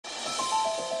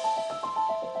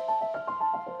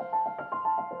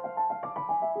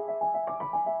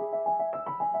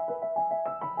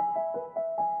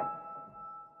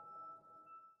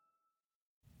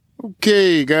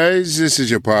Okay, guys, this is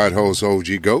your pod host,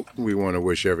 OG Goat. We want to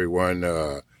wish everyone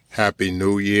a Happy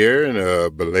New Year and a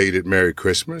belated Merry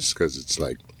Christmas, because it's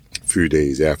like a few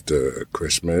days after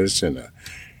Christmas, and a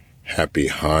Happy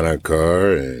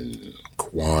Hanukkah and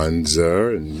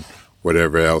Kwanzaa and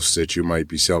whatever else that you might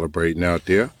be celebrating out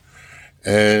there.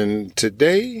 And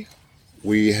today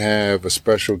we have a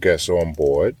special guest on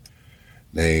board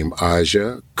named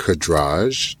Aja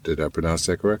Kadraj. Did I pronounce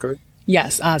that correctly?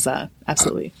 Yes, Aza,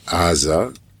 absolutely.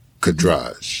 Aza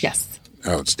Kadraj. Yes.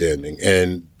 Outstanding.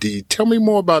 And tell me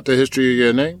more about the history of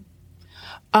your name.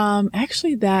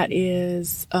 Actually, that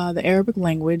is the Arabic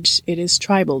language. It is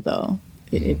tribal, though.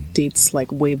 It dates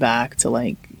like way back to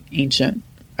like ancient,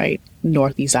 right,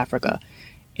 Northeast Africa.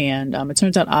 And it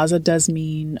turns out Aza does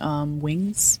mean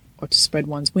wings, or to spread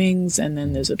one's wings. And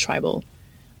then there's a tribal.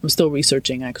 I'm still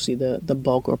researching, actually, the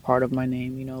bulk or part of my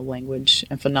name, language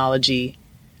and phonology,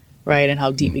 right, and how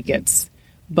deep it gets.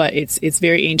 But it's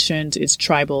very ancient, it's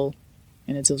tribal,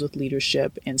 and it deals with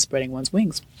leadership and spreading one's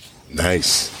wings.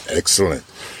 Nice. Excellent.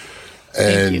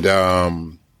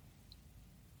 And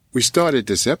we started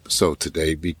this episode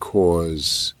today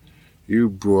because you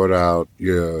brought out,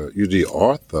 you're the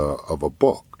author of a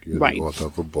book. You're right. The author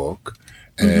of a book.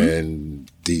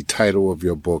 And the title of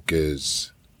your book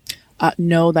is?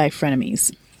 Know Thy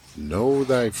Frenemies. Know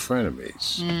Thy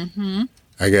Frenemies. Mm-hmm.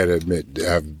 I got to admit,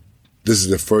 this is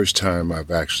the first time I've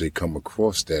actually come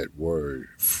across that word,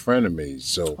 frenemies.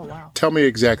 So Tell me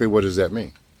exactly, what does that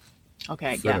mean?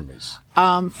 Okay, frenemies.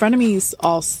 Yeah. Frenemies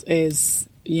also is,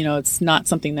 it's not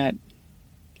something that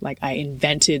like I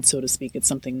invented, so to speak. It's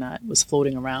something that was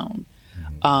floating around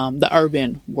the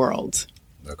urban world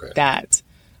that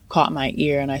caught my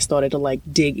ear, and I started to like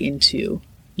dig into,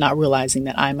 not realizing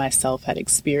that I myself had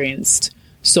experienced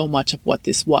so much of what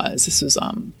this was. This was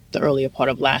the earlier part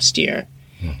of last year.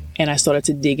 And I started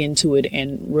to dig into it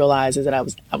and realize that I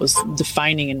was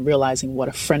defining and realizing what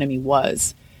a frenemy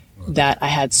was, that I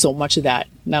had so much of that,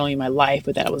 not only in my life,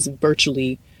 but that I was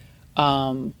virtually,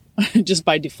 just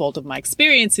by default of my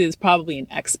experiences, probably an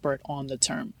expert on the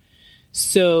term.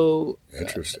 So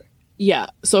interesting. Yeah.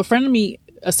 So a frenemy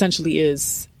essentially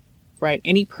is, right,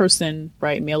 any person,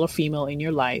 right, male or female in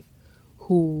your life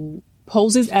who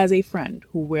poses as a friend,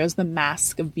 who wears the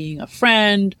mask of being a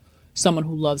friend, someone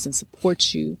who loves and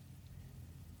supports you,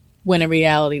 when in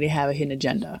reality they have a hidden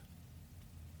agenda,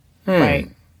 right?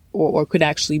 Or could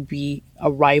actually be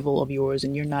a rival of yours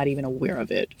and you're not even aware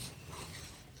of it.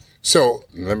 So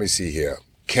let me see here.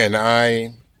 Can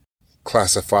I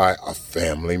classify a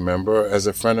family member as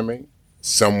a frenemy?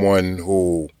 Someone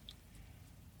who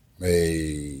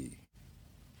may,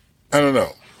 I don't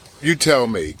know. You tell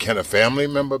me, can a family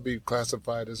member be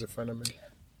classified as a frenemy?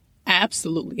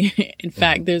 Absolutely. In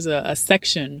fact, there's a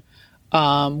section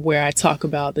where I talk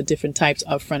about the different types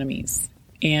of frenemies.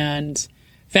 And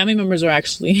family members are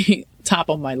actually top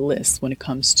of my list when it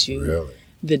comes to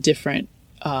the different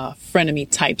frenemy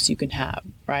types you can have,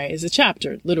 right? It's a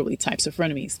chapter, literally, types of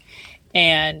frenemies.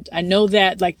 And I know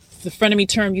that, like, the frenemy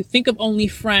term, you think of only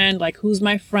friend, like, who's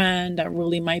my friend? That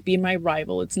really might be my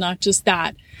rival. It's not just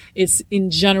that. It's,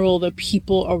 in general, the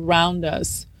people around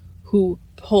us who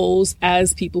pose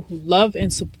as people who love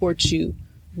and support you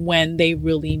when they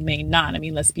really may not. I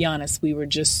mean, let's be honest.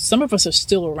 Some of us are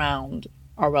still around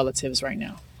our relatives right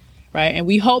now, right? And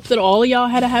we hope that all of y'all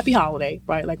had a happy holiday,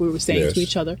 right? Like we were saying to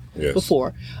each other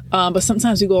before. But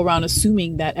sometimes we go around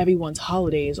assuming that everyone's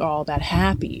holidays are all that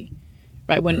happy,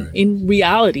 right? When in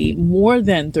reality, more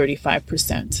than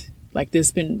 35%, like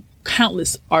there's been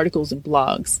countless articles and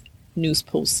blogs, news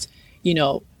posts,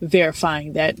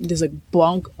 verifying that there's a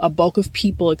bulk of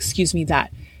people, that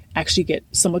actually get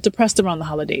somewhat depressed around the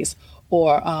holidays,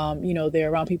 or,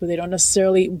 they're around people they don't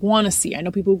necessarily want to see. I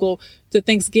know people go to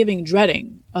Thanksgiving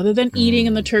dreading, other than eating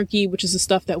and the turkey, which is the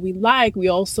stuff that we like, we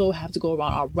also have to go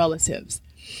around our relatives.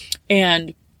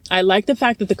 And I like the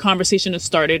fact that the conversation has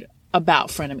started about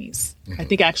frenemies. I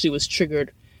think actually was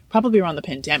triggered probably around the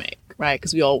pandemic, right?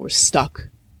 Because we all were stuck.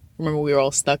 Remember, we were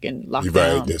all stuck in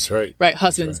lockdown. Right, that's right. Right,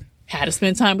 husbands had to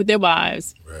spend time with their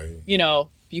wives. Right.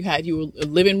 You were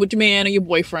living with your man or your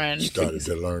boyfriend. Started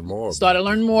to learn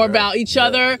more about each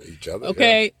other.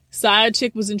 Okay. Yeah. Side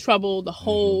chick was in trouble, the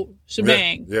whole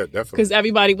shebang. Yeah, definitely. Because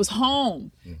everybody was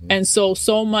home. And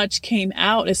so much came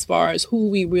out as far as who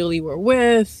we really were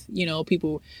with.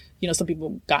 People, some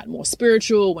people got more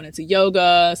spiritual, went into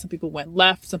yoga. Some people went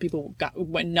left. Some people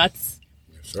went nuts.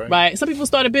 That's right. Right. Some people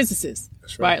started businesses.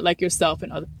 That's right. Like yourself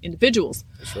and other individuals.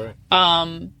 That's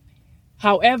right.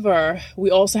 However,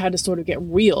 we also had to sort of get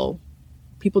real.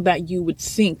 People that you would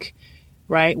think,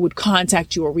 right, would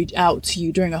contact you or reach out to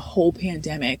you during a whole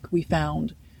pandemic. We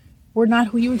found were not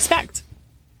who you expect,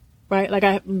 right? Like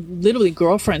I literally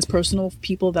girlfriends, personal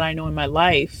people that I know in my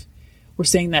life were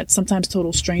saying that sometimes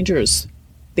total strangers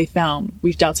they found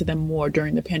reached out to them more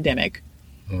during the pandemic.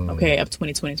 Okay, of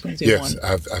 2020, 2021.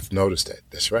 Yes, I've noticed that.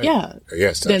 That's right. Yeah.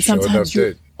 Yes, Then sometimes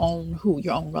your did.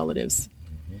 your own relatives.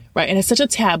 Right. And it's such a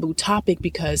taboo topic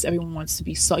because everyone wants to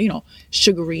be so,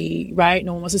 sugary, right?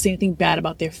 No one wants to say anything bad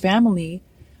about their family.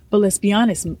 But let's be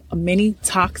honest, many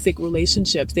toxic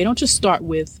relationships, they don't just start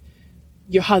with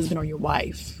your husband or your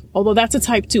wife. Although that's a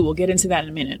type 2. We'll get into that in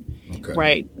a minute. Okay.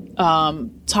 Right.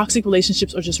 Toxic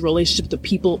relationships are just relationships with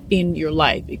people in your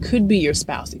life. It could be your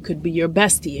spouse. It could be your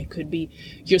bestie. It could be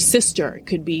your sister. It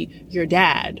could be your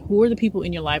dad. Who are the people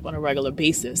in your life on a regular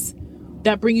basis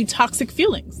that bring you toxic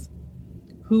feelings?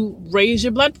 Who raise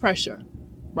your blood pressure,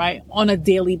 right, on a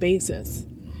daily basis.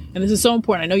 And this is so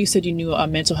important. I know you said you knew a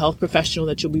mental health professional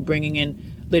that you'll be bringing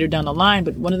in later down the line,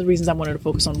 but one of the reasons I wanted to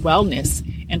focus on wellness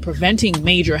and preventing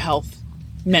major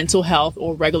mental health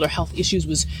or regular health issues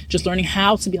was just learning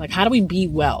how to be like, how do we be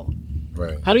well?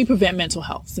 Right. How do we prevent mental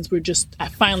health since we're just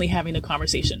finally having the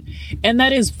conversation? And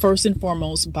that is first and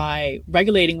foremost by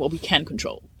regulating what we can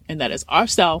control. And that is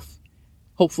ourself.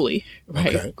 Hopefully,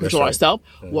 right? Okay, Control right. ourselves,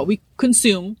 what we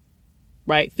consume,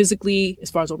 right? Physically, as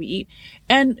far as what we eat,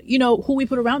 and who we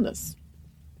put around us,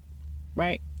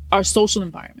 right? Our social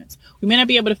environments. We may not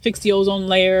be able to fix the ozone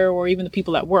layer or even the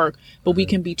people at work, but we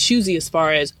can be choosy as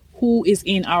far as who is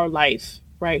in our life,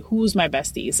 right? Who's my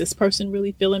bestie? Is this person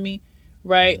really feeling me,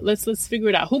 right? Let's figure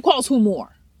it out. Who calls who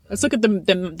more? Let's look at the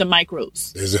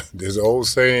micros. There's an old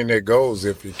saying that goes,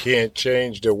 if you can't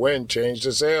change the wind, change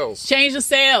the sails. Change the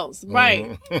sails,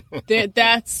 right.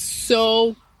 That's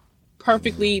so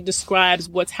perfectly describes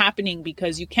what's happening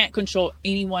because you can't control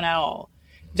anyone at all.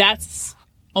 That's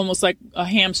almost like a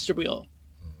hamster wheel,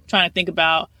 trying to think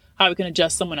about how we can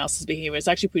adjust someone else's behavior. It's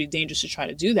actually pretty dangerous to try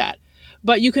to do that.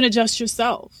 But you can adjust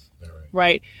yourself,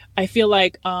 right? I feel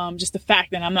like just the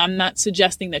fact that I'm not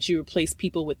suggesting that you replace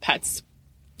people with pets,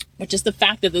 but just the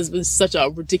fact that there's been such a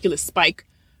ridiculous spike,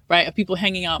 right, of people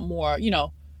hanging out more,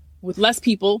 with less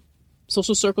people.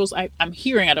 Social circles, I'm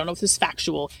hearing, I don't know if this is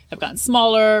factual, have gotten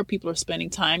smaller. People are spending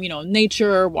time, in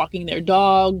nature, walking their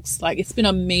dogs. Like, it's been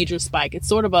a major spike. It's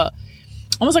sort of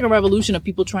almost like a revolution of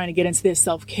people trying to get into their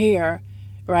self-care,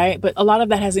 right? But a lot of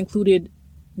that has included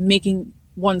making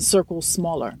one circle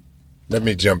smaller. Let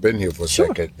me jump in here for a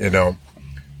second.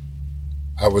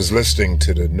 I was listening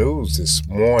to the news this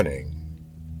morning,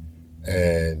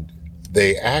 and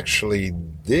they actually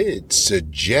did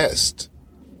suggest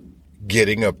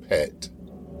getting a pet.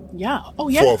 Yeah. Oh,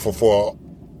 yeah. For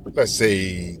let's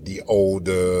say the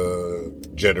older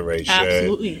generation.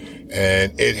 Absolutely.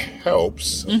 And it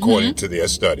helps, according to their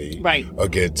study, right,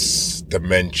 against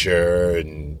dementia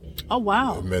and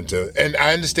mental. And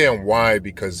I understand why,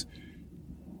 because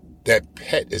that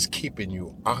pet is keeping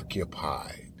you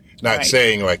occupied. Not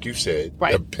saying, like you said,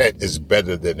 a pet is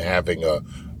better than having a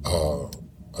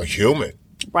human.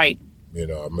 Right.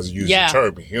 I must use the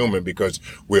term human because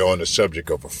we're on the subject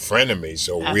of a frenemy,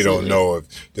 so we don't know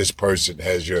if this person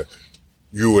has your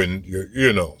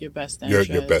best interest.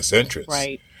 Your best interest.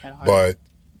 Right. But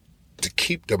to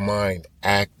keep the mind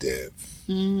active,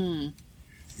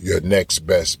 your next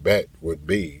best bet would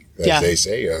be, as they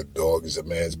say, a dog is a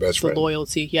man's best friend. The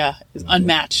loyalty, is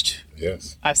unmatched.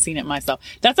 Yes. I've seen it myself.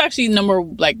 That's actually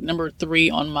number 3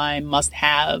 on my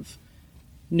must-have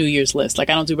New Year's list. Like,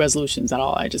 I don't do resolutions at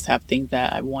all. I just have things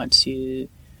that I want to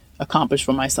accomplish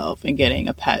for myself in getting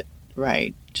a pet,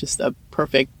 right? Just a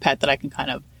perfect pet that I can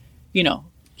kind of,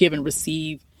 give and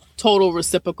receive total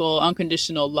reciprocal,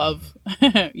 unconditional love,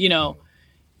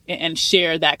 and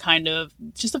share that kind of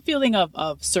just a feeling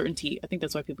of certainty. I think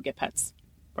that's why people get pets,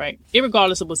 right?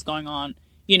 Irregardless of what's going on,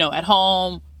 at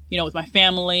home, with my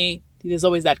family, there's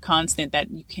always that constant that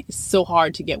it's so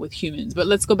hard to get with humans. But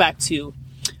let's go back to,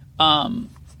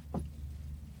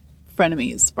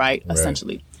 frenemies, right?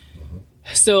 Essentially.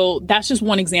 So that's just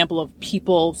one example of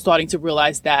people starting to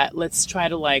realize that let's try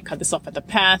to cut this off at the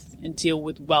path and deal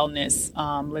with wellness.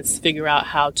 Let's figure out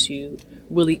how to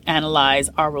really analyze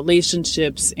our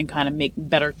relationships and kind of make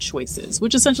better choices,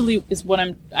 which essentially is what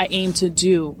I aim to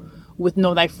do with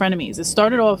Know Thy Frenemies. It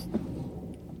started off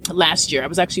last year. I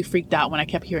was actually freaked out when I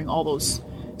kept hearing all those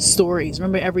stories.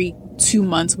 Remember, every 2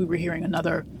 months we were hearing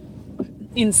another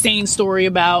insane story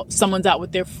about someone's out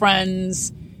with their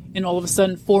friends and all of a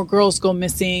sudden 4 girls go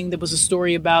missing. There was a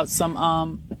story about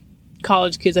some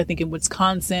college kids, I think in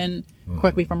Wisconsin,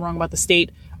 correct me if I'm wrong about the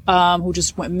state, who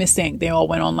just went missing. They all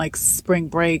went on spring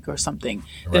break or something.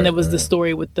 Then there was the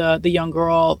story with the young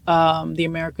girl, the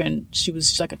American, she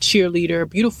was like a cheerleader,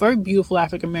 very beautiful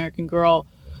African-American girl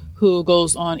who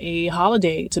goes on a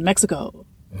holiday to Mexico,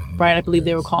 right? I believe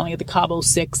they were calling it the Cabo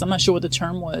Six. I'm not sure what the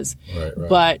term was, Right.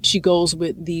 but she goes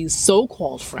with these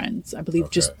so-called friends. I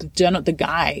believe just the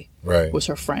guy Right. was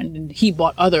her friend, and he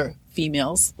bought other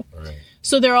females. Right.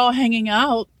 So they're all hanging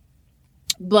out.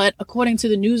 But according to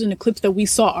the news and the clips that we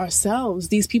saw ourselves,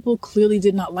 these people clearly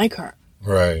did not like her.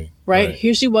 Right. Right?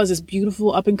 Here she was, this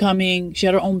beautiful, up and coming. She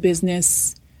had her own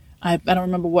business. I don't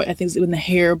remember what, I think it was in the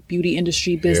hair beauty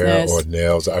industry business. Hair or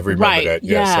nails. I remember Right, that.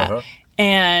 Yes. yeah. Uh-huh.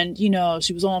 And, you know,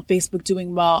 she was on Facebook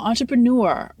doing well.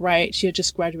 Entrepreneur, right? She had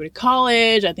just graduated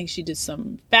college. I think she did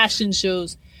some fashion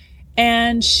shows.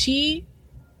 And she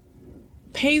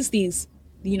pays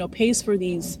for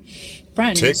these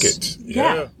friends. Tickets.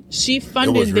 Yeah. She It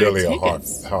funded was really their a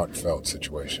tickets. heartfelt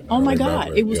situation. Oh I my remember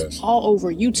God. It was yes. all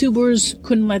over. YouTubers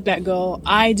couldn't let that go.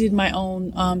 I did my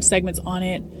own segments on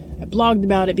it. I blogged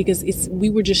about it because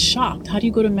we were just shocked. How do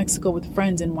you go to Mexico with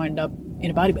friends and wind up in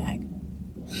a body bag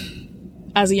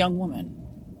as a young woman?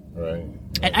 Right.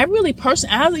 And I really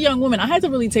as a young woman, I had to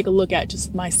really take a look at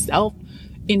just myself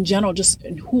in general, just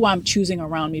who I'm choosing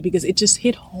around me, because it just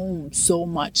hit home so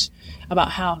much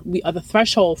about how the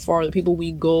threshold for the people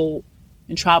we go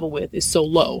and travel with is so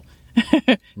low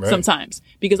sometimes,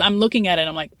 because I'm looking at it,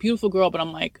 I'm like, beautiful girl, but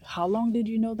I'm like, how long did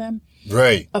you know them?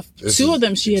 Right. Two of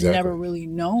them she had never really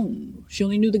known. She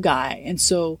only knew the guy. And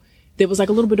so there was like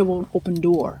a little bit of an open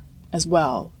door as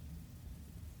well.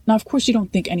 Now, of course, you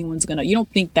don't think that you're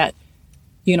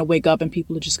going to wake up and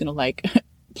people are just going to like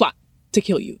plot to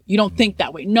kill you. You don't think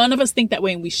that way. None of us think that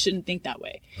way, and we shouldn't think that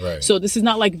way. Right. So this is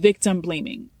not like victim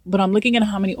blaming, but I'm looking at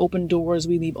how many open doors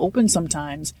we leave open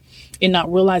sometimes and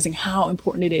not realizing how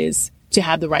important it is to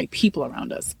have the right people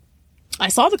around us. I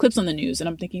saw the clips on the news and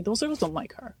I'm thinking, those girls don't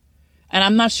like her. And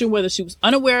I'm not sure whether she was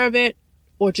unaware of it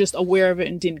or just aware of it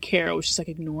and didn't care. It was just like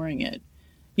ignoring it.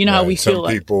 You know how we feel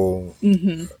like... Some people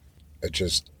are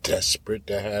just desperate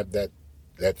to have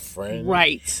that friend.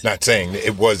 Right. Not saying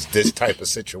it was this type of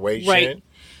situation. Right.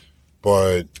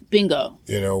 But... Bingo.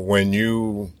 You know, when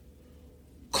you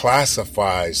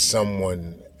classify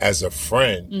someone as a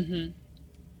friend...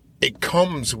 It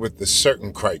comes with a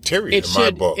certain criteria my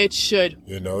book. It should.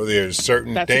 You know, there's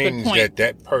certain things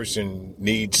that person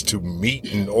needs to meet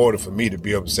in order for me to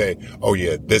be able to say, oh,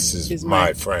 yeah, this is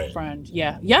my friend.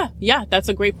 Yeah. That's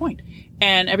a great point.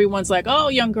 And everyone's like, oh,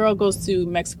 young girl goes to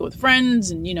Mexico with friends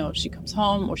and, you know, she comes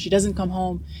home or she doesn't come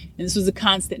home. And this was a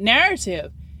constant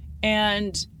narrative.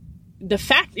 And the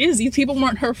fact is, these people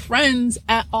weren't her friends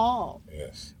at all.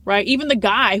 Yes. Right? Even the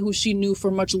guy who she knew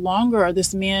for much longer,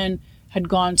 this man had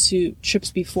gone to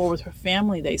trips before with her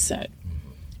family, they said,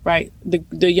 right?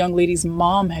 The young lady's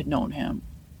mom had known him,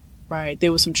 right?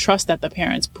 There was some trust that the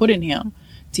parents put in him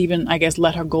to even, I guess,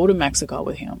 let her go to Mexico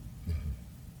with him,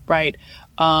 right?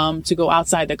 To go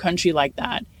outside the country like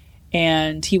that.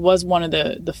 And he was one of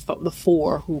the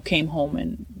four who came home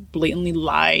and blatantly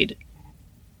lied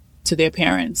to their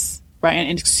parents, right?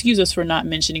 And excuse us for not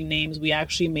mentioning names. We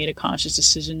actually made a conscious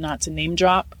decision not to name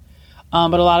drop.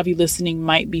 But a lot of you listening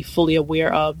might be fully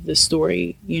aware of the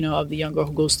story, you know, of the young girl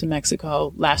who goes to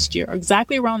Mexico last year,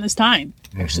 exactly around this time.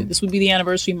 Actually, this would be the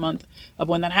anniversary month of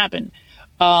when that happened,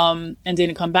 and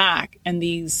didn't come back. And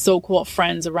these so-called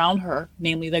friends around her,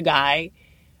 namely the guy,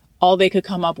 all they could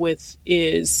come up with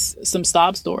is some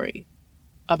sob story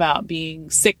about being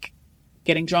sick,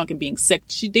 getting drunk and being sick.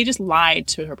 They just lied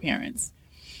to her parents.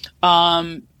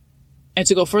 And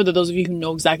to go further, those of you who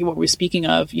know exactly what we're speaking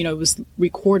of, you know, it was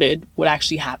recorded what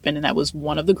actually happened. And that was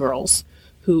one of the girls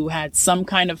who had some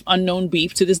kind of unknown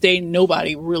beef. To this day,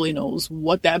 nobody really knows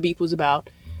what that beef was about.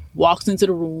 Walks into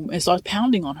the room and starts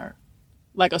pounding on her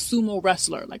like a sumo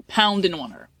wrestler, like pounding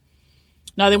on her.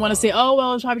 Now they want to say, oh,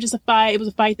 well, it was probably just a fight. It was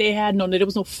a fight they had. No, there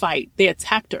was no fight. They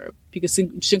attacked her because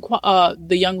the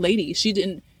young lady, she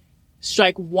didn't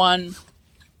strike one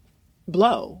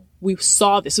blow. We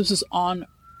saw this. This was on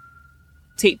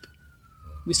tape.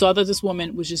 We saw that this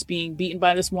woman was just being beaten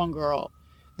by this one girl.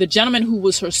 The gentleman who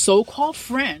was her so-called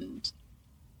friend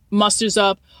musters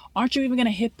up, aren't you even going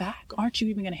to hit back? Aren't you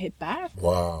even going to hit back?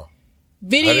 Wow.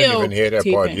 Video. I didn't even hear that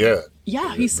part yet.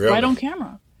 Yeah, he's right on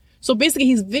camera. So basically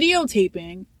he's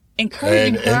videotaping,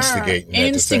 encouraging her,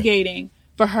 instigating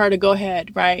for her to go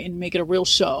ahead, right, and make it a real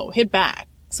show. Hit back.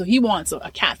 So he wants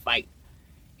a cat fight.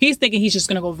 He's thinking he's just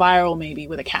going to go viral maybe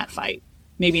with a cat fight,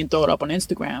 maybe and throw it up on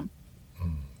Instagram.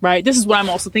 Right? This is what I'm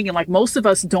also thinking. Like, most of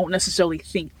us don't necessarily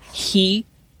think he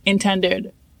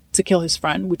intended to kill his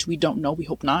friend, which we don't know. We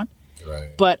hope not.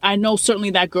 Right. But I know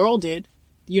certainly that girl did.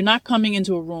 You're not coming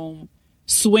into a room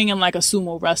swinging like a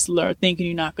sumo wrestler thinking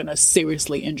you're not going to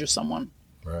seriously injure someone.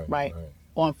 Right?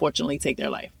 Or unfortunately take their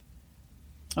life.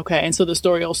 Okay, and so the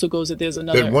story also goes that there's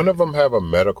another. Did one of them have a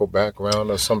medical background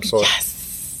of some sort?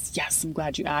 Yes, I'm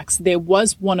glad you asked. There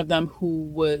was one of them who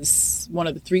was one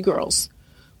of the three girls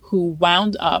who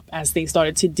wound up, as they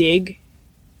started to dig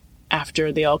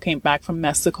after they all came back from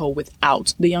Mexico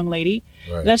without the young lady,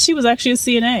 Right. that she was actually a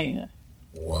CNA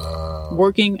Wow.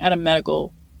 working at a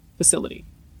medical facility.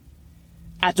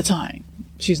 At the time,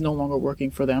 she's no longer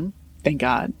working for them, thank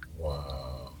God.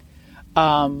 Wow.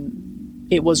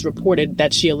 It was reported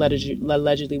that she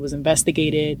allegedly was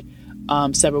investigated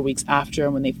several weeks after,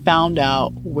 when they found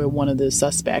out where one of the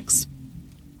suspects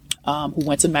who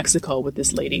went to Mexico with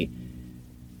this lady,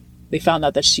 they found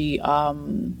out that she,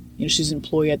 she's an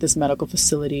employee at this medical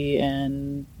facility,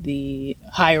 and the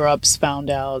higher ups found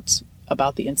out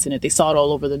about the incident. They saw it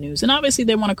all over the news, and obviously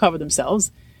they want to cover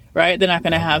themselves, right? They're not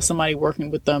going to have somebody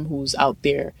working with them who's out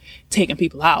there taking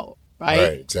people out, right?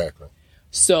 Right, exactly.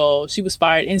 So she was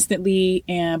fired instantly,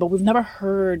 but we've never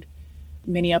heard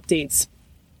many updates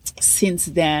since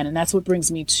then, and that's what brings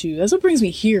me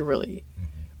here, really,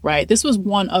 right? This was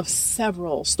one of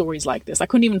several stories like this. I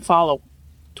couldn't even follow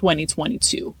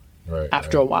 2022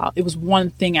 after a while. It was one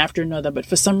thing after another, but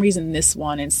for some reason this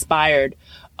one inspired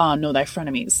Know Thy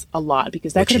Frenemies a lot,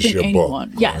 because that could have been anyone.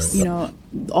 Book, yes, right?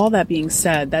 All that being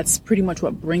said, that's pretty much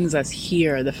what brings us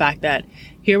here. The fact that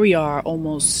here we are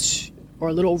almost, or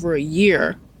a little over a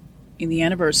year in the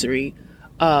anniversary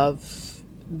of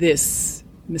this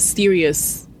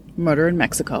mysterious murder in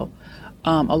Mexico,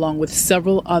 along with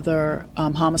several other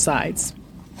homicides,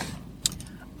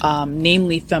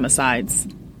 namely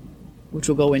femicides, which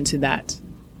we'll go into that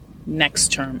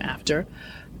next term after.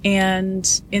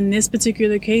 And in this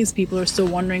particular case, people are still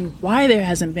wondering why there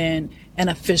hasn't been an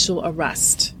official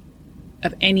arrest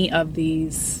of any of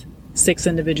these 6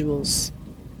 individuals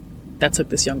that took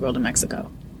this young girl to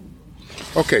Mexico.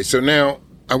 Okay, so now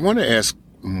I want to ask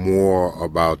more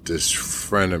about this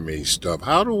frenemy stuff.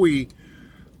 How do we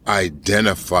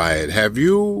identify it? Have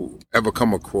you ever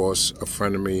come across a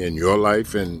frenemy in your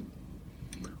life? And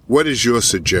what is your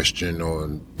suggestion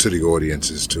to the audience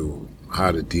as to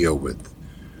how to deal with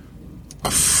a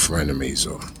frenemies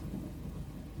or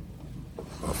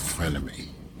a frenemy?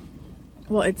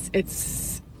 Well,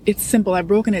 it's simple. I've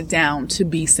broken it down to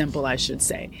be simple, I should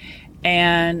say.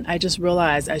 And I just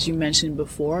realized, as you mentioned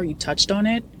before, you touched on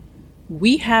it,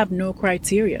 we have no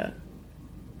criteria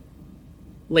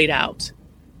laid out,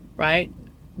 right?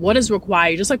 What is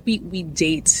required, just like we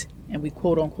date and we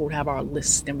quote unquote have our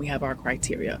list and we have our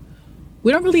criteria.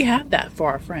 We don't really have that for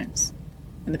our friends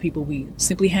and the people we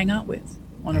simply hang out with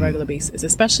on a regular basis,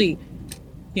 especially,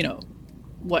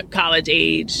 what college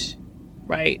age,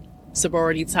 right?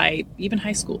 Sorority type, even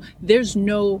high school. There's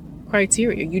no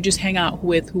criteria. You just hang out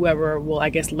with whoever will, I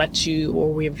guess, let you,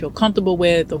 or who you feel comfortable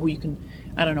with, or who you can,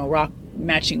 rock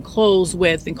matching clothes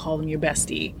with and call them your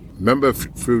bestie. Remember a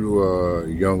few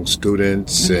young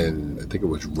students, and I think it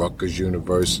was Rutgers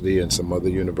University and some other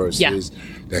universities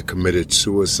that committed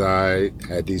suicide,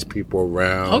 had these people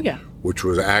around. Oh, yeah. Which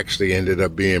was actually ended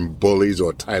up being bullies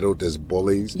or titled as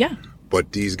bullies. Yeah.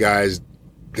 But these guys,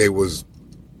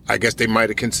 I guess they might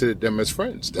have considered them as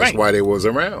friends. That's right. why they was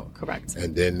around. Correct.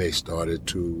 And then they started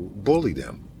to bully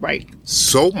them. Right.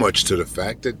 So much to the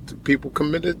fact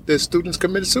that their students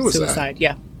committed suicide.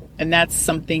 Yeah. And that's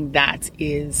something that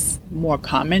is more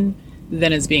common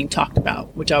than is being talked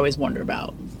about, which I always wonder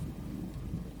about.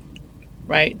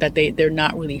 Right? That they're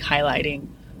not really highlighting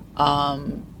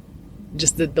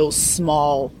just those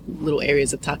small little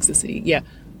areas of toxicity. Yeah,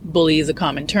 bully is a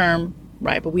common term,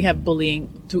 right? But we have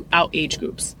bullying throughout age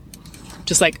groups.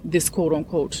 Just like this quote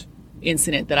unquote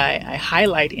incident that I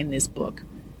highlight in this book,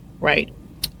 right?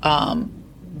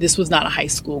 This was not a high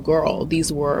school girl.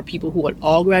 These were people who had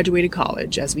all graduated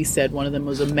college. As we said, one of them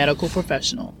was a medical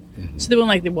professional. Mm-hmm. So they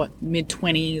were in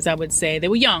mid-20s, I would say. They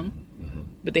were young,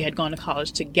 but they had gone to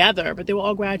college together, but they were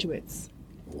all graduates.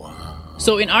 Wow.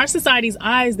 So in our society's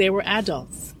eyes, they were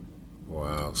adults.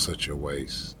 Wow, such a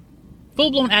waste.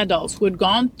 Full-blown adults who had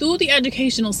gone through the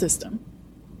educational system,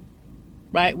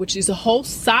 right, which is a whole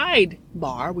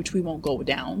sidebar, which we won't go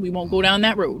down. We won't go down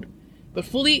that road. But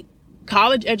fully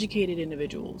college-educated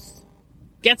individuals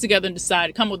get together and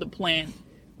decide, come up with a plan,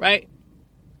 right,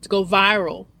 to go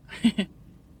viral,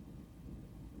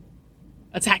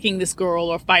 attacking this girl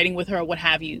or fighting with her or what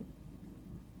have you,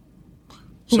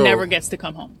 who never gets to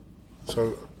come home.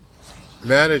 So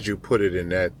now that you put it in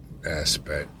that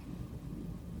aspect,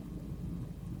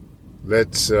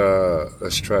 let's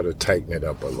try to tighten it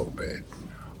up a little bit.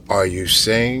 Are you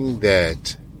saying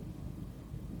that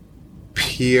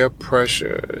peer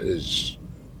pressure is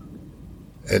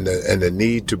and the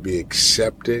need to be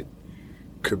accepted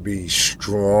could be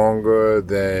stronger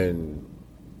than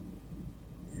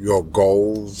your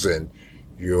goals and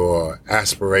your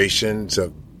aspirations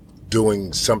of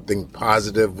doing something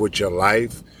positive with your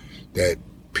life, that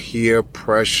peer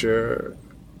pressure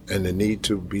and the need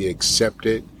to be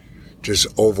accepted just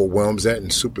overwhelms that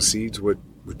and supersedes what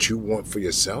you want for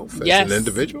yourself as an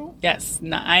individual? Yes.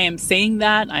 Now, I am saying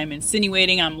that. I'm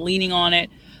insinuating. I'm leaning on it.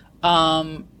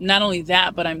 Not only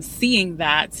that, but I'm seeing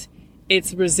that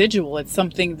it's residual. It's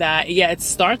something that, it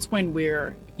starts when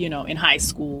we're, in high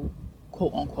school,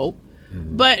 quote unquote.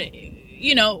 Mm-hmm. But,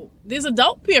 there's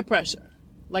adult peer pressure.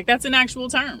 Like, that's an actual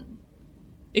term.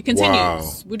 It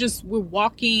continues. Wow. We're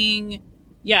walking,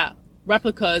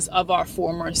 replicas of our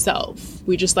former self.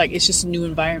 It's just a new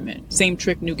environment. Same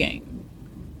trick, new game.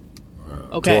 Wow.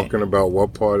 Okay. Talking about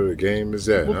what part of the game is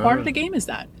that? What part of the game is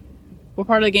that? What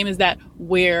part of the game is that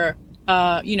where,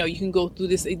 you can go through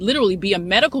this, literally be a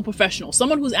medical professional,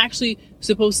 someone who's actually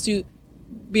supposed to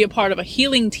be a part of a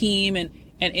healing team and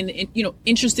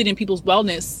interested in people's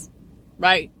wellness,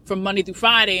 right? From Monday through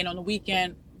Friday, and on the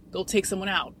weekend, go take someone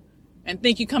out and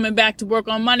think you're coming back to work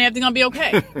on Monday, everything's gonna be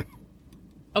okay.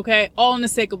 Okay, all in the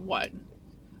sake of what?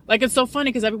 Like, it's so funny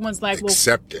because everyone's like, well,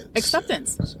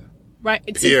 acceptance, right?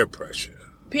 Peer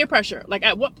pressure. Like,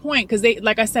 at what point? Because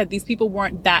like I said, these people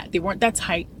weren't that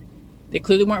tight. They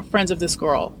clearly weren't friends of this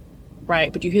girl,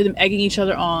 right? But you hear them egging each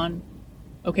other on.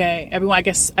 Okay, everyone, I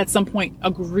guess, at some point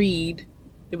agreed.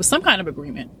 There was some kind of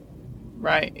agreement,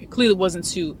 right? It clearly wasn't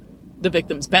to the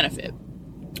victim's benefit.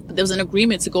 But there was an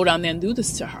agreement to go down there and do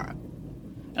this to her.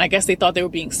 And I guess they thought they were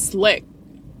being slick,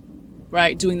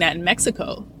 right? Doing that in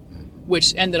Mexico,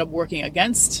 which ended up working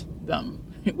against them,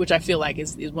 which I feel like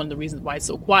is one of the reasons why it's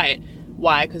so quiet.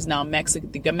 Why? Because now the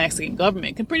Mexican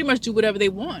government can pretty much do whatever they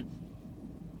want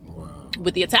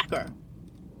with the attacker.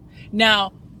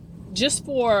 Now, just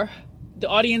for the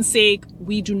audience sake,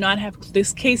 we do not have,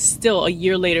 this case still a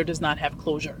year later does not have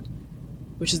closure,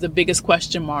 which is the biggest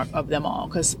question mark of them all,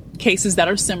 because cases that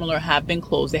are similar have been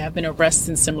closed. There have been arrests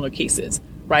in similar cases,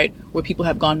 right, where people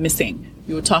have gone missing.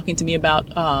 You were talking to me about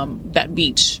that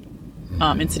beach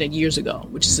incident years ago,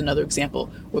 which is another example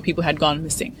where people had gone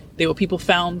missing. There were people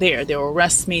found there. There were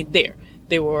arrests made there.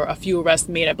 There were a few arrests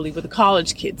made, I believe, with the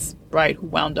college kids, right, who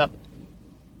wound up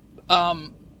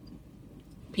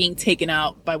being taken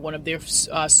out by one of their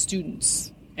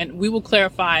students. And we will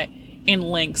clarify in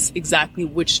links exactly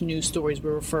which news stories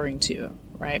we're referring to,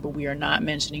 right? But we are not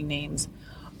mentioning names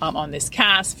on this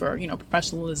cast for,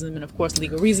 professionalism and, of course,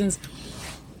 legal reasons.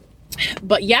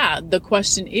 But the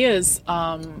question is,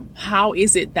 how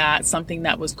is it that something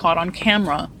that was caught on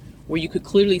camera, where you could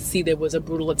clearly see there was a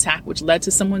brutal attack which led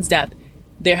to someone's death,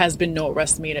 there has been no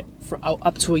arrest made for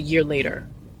up to a year later?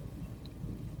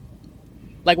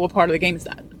 Like, what part of the game is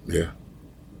that? Yeah,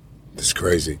 it's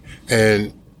crazy.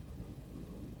 And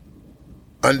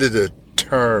under the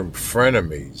term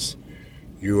frenemies,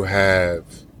 you have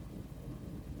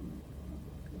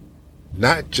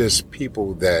not just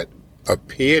people that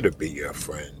appear to be your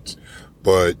friends,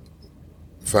 but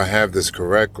if I have this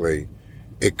correctly,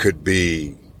 it could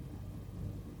be,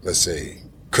 let's say,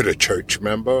 could a church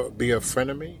member be a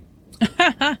frenemy?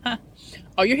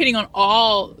 Oh, you're hitting on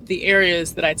all the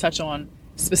areas that I touch on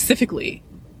specifically,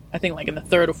 I think, like in the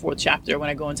third or fourth chapter when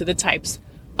I go into the types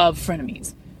of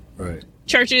frenemies. Right.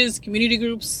 Churches, community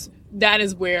groups, that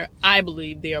is where I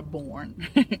believe they are born.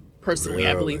 Personally, really?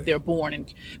 I believe they're born.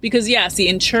 Because,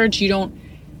 in church, you don't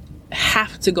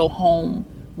have to go home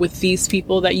with these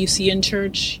people that you see in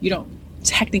church. You don't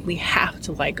technically have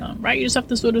to like them, right? You just have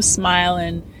to sort of smile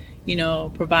and,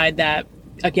 provide that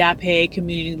agape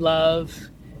community love,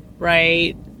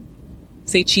 right?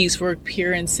 Say cheese for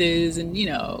appearances and,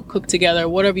 cook together,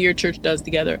 whatever your church does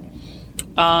together.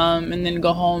 And then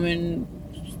go home and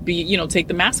take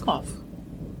the mask off,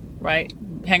 right?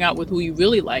 Hang out with who you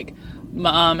really like.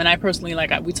 And I personally,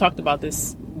 we talked about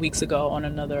this weeks ago on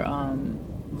another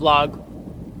vlog,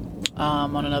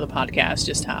 on another podcast,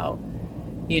 just how,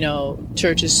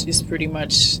 church is pretty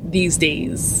much these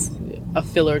days a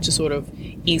filler to sort of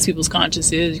ease people's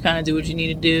consciences. You kind of do what you need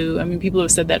to do. I mean, people have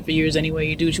said that for years anyway.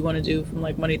 You do what you want to do from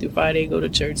like Monday through Friday, go to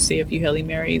church, say a few Hail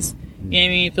Marys. You know what I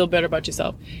mean? Feel better about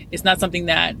yourself. It's not something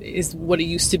that is what it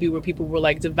used to be, where people were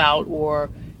like devout or,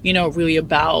 really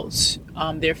about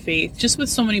their faith, just with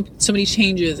so many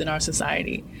changes in our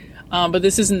society. But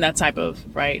this isn't that type of,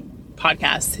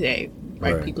 podcast today,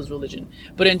 right? People's religion.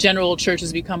 But in general, church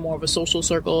has become more of a social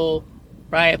circle,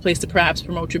 right? A place to perhaps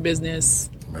promote your business.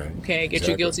 Right. Okay, get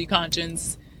your guilty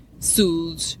conscience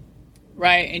soothed,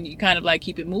 right? And you kind of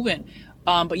keep it moving.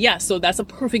 But so that's a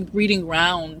perfect breeding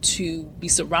ground to be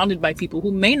surrounded by people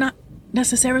who may not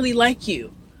necessarily like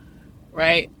you,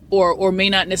 right? Or may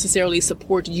not necessarily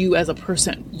support you as a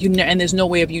person. And there's no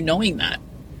way of you knowing that.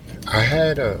 I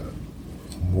had a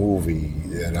movie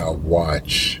that I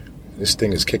watch. This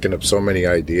thing is kicking up so many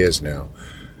ideas now.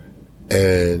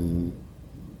 And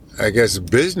I guess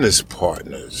business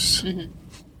partners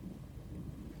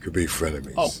could be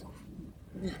frenemies. Oh.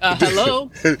 Hello?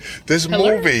 This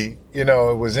Hello? movie, you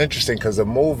know, it was interesting because the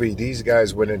movie, these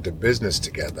guys went into business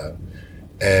together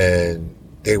and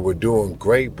they were doing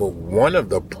great, but one of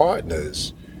the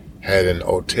partners had an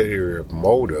ulterior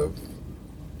motive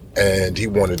and he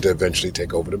wanted to eventually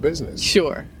take over the business.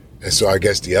 Sure. And so I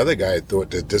guess the other guy thought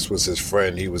that this was his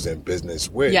friend he was in business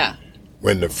with. Yeah.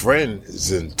 When the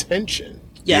friend's intention,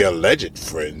 Yeah. the alleged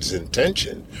friend's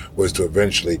intention, was to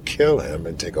eventually kill him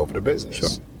and take over the business. Sure.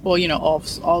 Well, you know,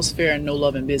 all's fair and no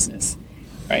love in business,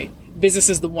 right? Business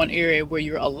is the one area where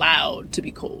you're allowed to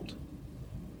be cold,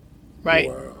 right?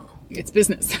 Wow. It's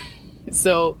business.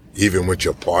 So Even with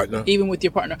your partner? even with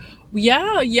your partner,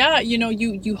 yeah, you know,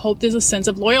 you hope there's a sense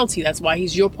of loyalty. That's why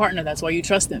he's your partner. That's why you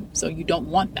trust him. So you don't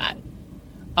want that.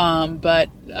 But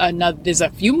there's a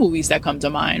few movies that come to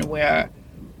mind where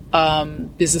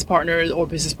business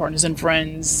partners and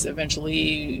friends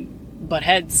eventually butt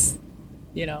heads,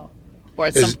 you know, or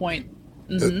at some point.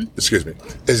 Excuse me.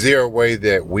 Is there a way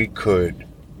that we could,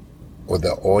 or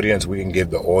we can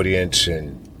give the audience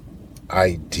an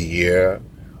idea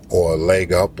or a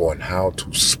leg up on how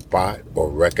to spot or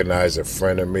recognize a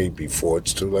frenemy before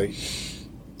it's too late?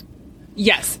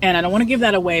 Yes, and I don't want to give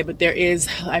that away, but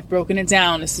I've broken it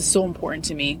down. This is so important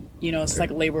to me. You know, it's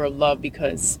like a labor of love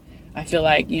because I feel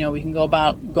like, you know, we can go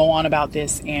on about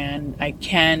this and I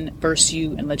can verse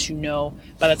you and let you know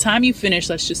by the time you finish,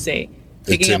 let's just say,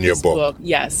 picking up this book,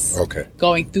 yes. Okay.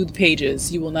 Going through the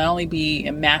pages, you will not only be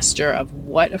a master of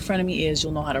what a frenemy is,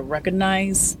 you'll know how to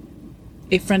recognize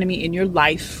a frenemy in your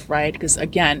life, right? Because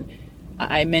again,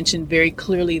 I mentioned very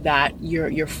clearly that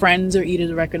your friends are easy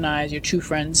to recognize. Your true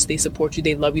friends, they support you,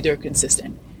 they love you, they're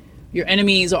consistent. Your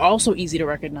enemies are also easy to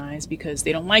recognize because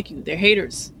they don't like you. They're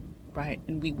haters, right?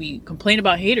 And we complain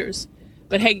about haters,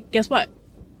 but hey, guess what?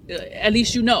 At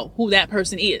least you know who that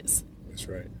person is. That's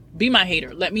right. Be my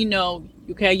hater. Let me know,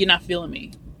 okay, you're not feeling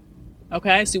me.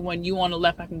 Okay, so when you on the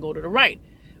left, I can go to the right.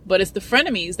 But it's the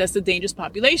frenemies that's the dangerous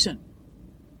population.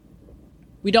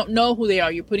 We don't know who they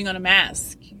are. You're putting on a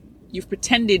mask. You've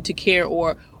pretended to care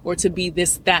or to be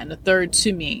this, that, and the third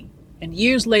to me. And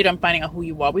years later, I'm finding out who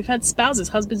you are. We've had spouses,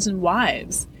 husbands and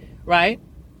wives, right?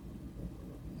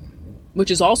 Which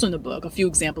is also in the book. A few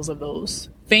examples of those.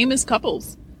 Famous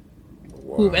couples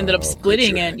who've ended up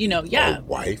splitting and, you know, yeah. A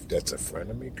wife that's a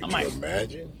frenemy? Could you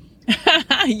imagine?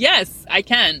 Yes, I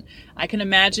can. I can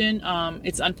imagine.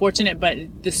 It's unfortunate, but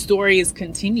the stories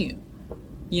continue.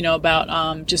 You know,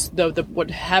 about just the what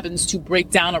happens to break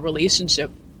down a relationship.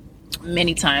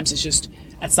 Many times it's just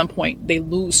at some point they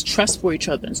lose trust for each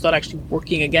other and start actually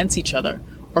working against each other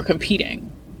or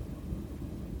competing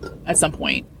at some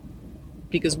point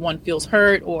because one feels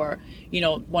hurt or, you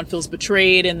know, one feels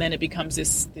betrayed, and then it becomes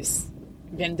this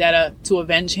vendetta to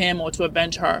avenge him or to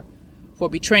avenge her for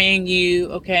betraying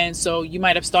you. Okay, and so you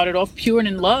might have started off pure and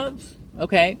in love,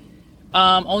 okay,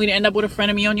 only to end up with a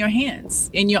frenemy on your hands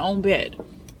in your own bed.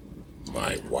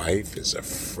 My wife is a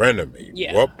frenemy.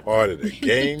 Yeah. What part of the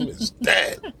game is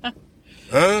that?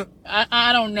 Huh?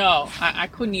 I don't know. I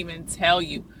couldn't even tell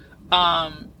you.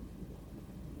 Now,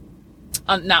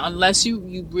 unless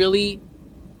you really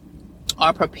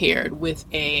are prepared with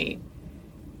a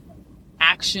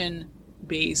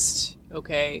action-based,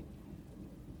 okay,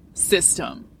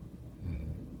 system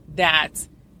that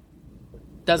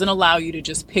doesn't allow you to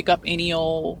just pick up any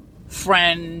old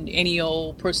friend, any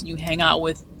old person you hang out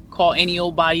with, call any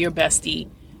old body your bestie.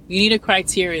 You need a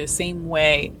criteria the same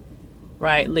way,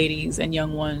 right, ladies and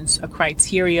young ones, a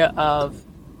criteria of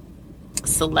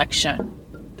selection.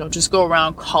 Don't just go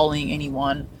around calling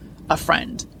anyone a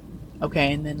friend,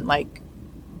 okay, and then like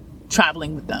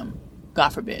traveling with them, God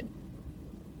forbid,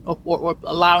 or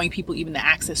allowing people even the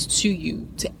access to you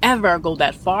to ever go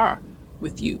that far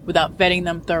with you without vetting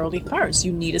them thoroughly first.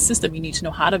 You need a system. You need to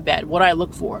know how to vet. What do I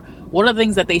look for? What are the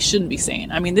things that they shouldn't be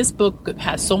saying? I mean, this book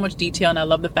has so much detail, and I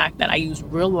love the fact that I use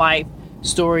real life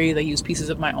stories. I use pieces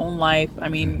of my own life. I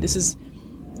mean, this is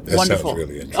wonderful. Sounds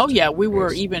really interesting. Oh yeah, we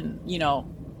were even, you know,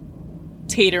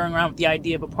 teetering around with the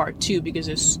idea of a part 2 because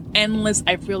there's endless,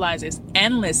 I've realized there's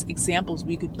endless examples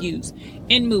we could use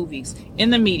in movies, in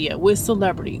the media, with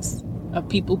celebrities of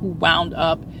people who wound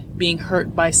up being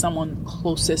hurt by someone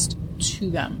closest to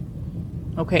them.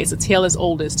 Okay, it's a tale as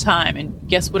old as time. And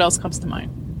guess what else comes to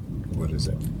mind? What is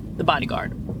it? The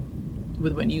Bodyguard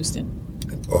with Whitney Houston.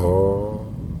 Oh.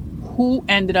 Who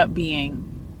ended up being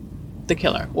the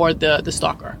killer or the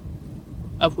stalker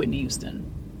of Whitney Houston.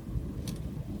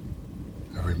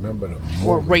 I remember the movie,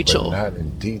 Or Rachel. but not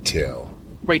in detail.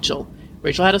 Rachel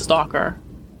had a stalker,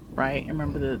 right? And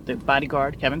remember the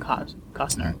bodyguard, Kevin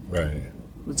Costner, Right.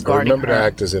 was I guarding remember her. the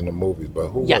actors in the movies, but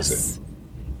who was it?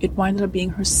 It winded up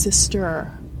being her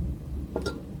sister.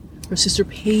 Her sister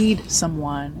paid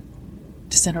someone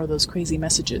to send her those crazy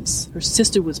messages. Her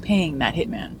sister was paying that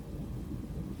hitman.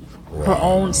 Her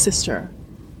own sister.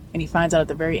 And he finds out at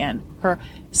the very end. Her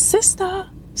sister.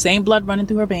 Same blood running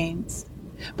through her veins.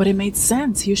 But it made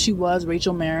sense. Here she was.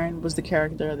 Rachel Marin was the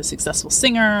character, the successful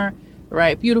singer,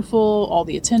 right? Beautiful, all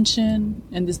the attention.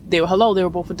 And they were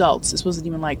both adults. This wasn't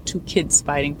even like two kids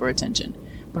fighting for attention.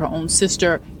 But her own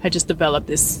sister had just developed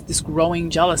this growing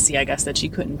jealousy, I guess, that she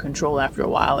couldn't control after a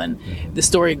while. And the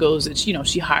story goes that,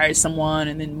 she hired someone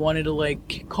and then wanted to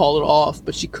like call it off,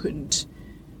 but she couldn't,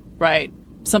 right?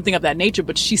 Something of that nature.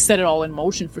 But she set it all in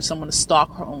motion for someone to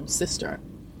stalk her own sister.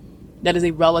 That is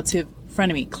a relative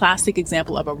frenemy. Classic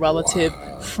example of a relative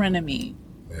frenemy.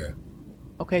 Yeah.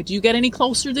 Okay, do you get any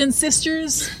closer than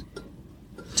sisters?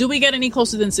 Do we get any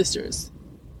closer than sisters?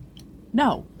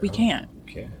 No, we can't.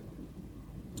 Okay.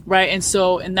 Right,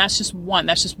 and that's just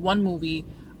one movie.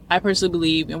 I personally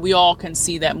believe, and we all can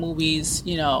see that movies,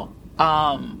 what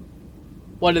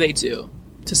do?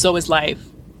 To So Is Life.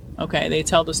 Okay, they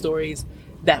tell the stories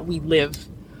that we live.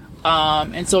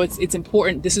 And so it's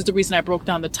important. This is the reason I broke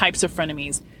down the types of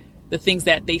frenemies, the things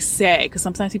that they say, because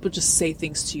sometimes people just say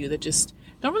things to you that just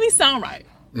don't really sound right.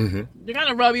 Mm-hmm. They're going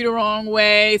to rub you the wrong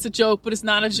way. It's a joke, but it's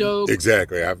not a joke.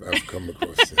 Exactly. I've come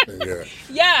across it. Yeah.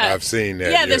 Yeah. I've seen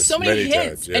that. Yeah, there's so many hits,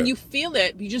 times, yeah. and you feel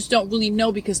it. You just don't really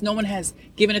know because no one has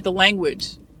given it the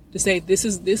language to say, this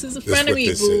is a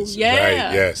frenemy, boo. Yeah.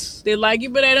 Right, yes. They like you,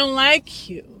 but they don't like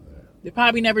you. They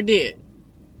probably never did.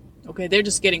 Okay, they're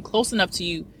just getting close enough to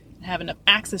you and have enough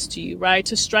access to you, right,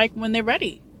 to strike when they're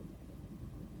ready.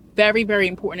 Very, very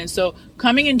important. And so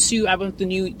coming into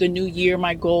the new year,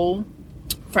 my goal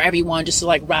for everyone, just to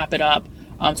like wrap it up,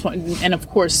 and of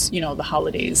course, the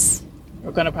holidays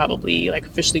are going to probably like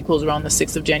officially close around the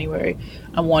 6th of January.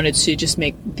 I wanted to just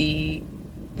make the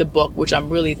book, which I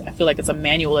feel like it's a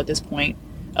manual at this point,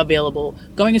 available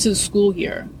going into the school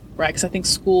year, right? Because I think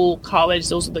school, college,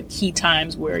 those are the key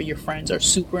times where your friends are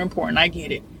super important. I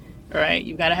get it. All right.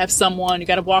 You got to have someone, you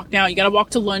got to walk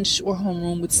to lunch or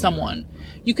homeroom with someone.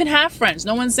 You can have friends.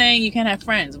 No one's saying you can't have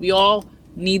friends. We all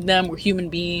need them. We're human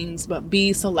beings, but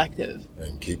be selective.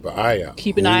 And keep an eye out.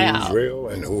 Keep an eye out. Who's real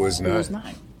and who is not. Who is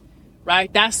not.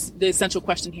 Right? That's the essential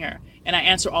question here. And I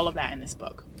answer all of that in this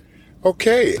book.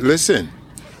 Okay. Listen.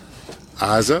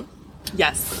 Aza.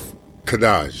 Yes.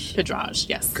 Kadraj.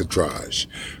 Yes. Kadraj.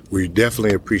 We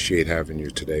definitely appreciate having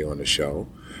you today on the show.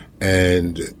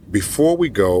 And before we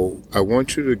go, I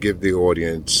want you to give the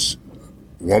audience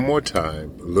one more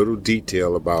time a little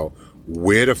detail about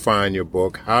where to find your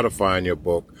book, how to find your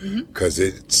book, because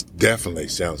it definitely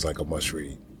sounds like a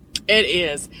must-read. It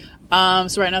is.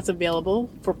 So right now it's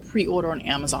available for pre-order on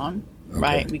Amazon,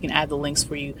 right? We can add the links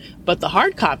for you. But the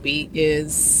hard copy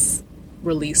is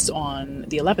released on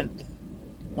the 11th,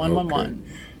 1/11.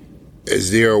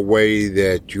 Is there a way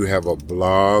that you have a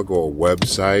blog or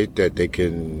website that they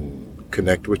can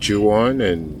connect with you on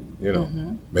and,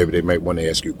 maybe they might want to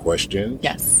ask you questions?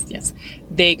 Yes.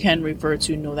 They can refer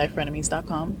to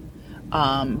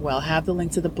knowthyfrenemies.com. Where I'll have the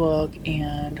link to the book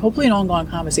and hopefully an ongoing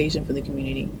conversation for the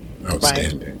community.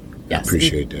 Outstanding. Right? I Yes.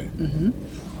 appreciate that.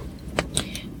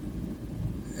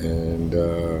 And,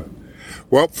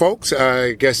 well, folks,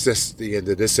 I guess that's the end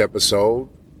of this episode.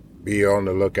 Be on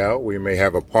the lookout. We may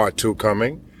have a part 2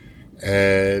 coming.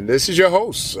 And this is your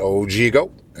host, OG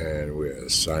Goat, and we're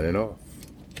signing off.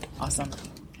 Awesome.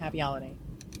 Happy holiday.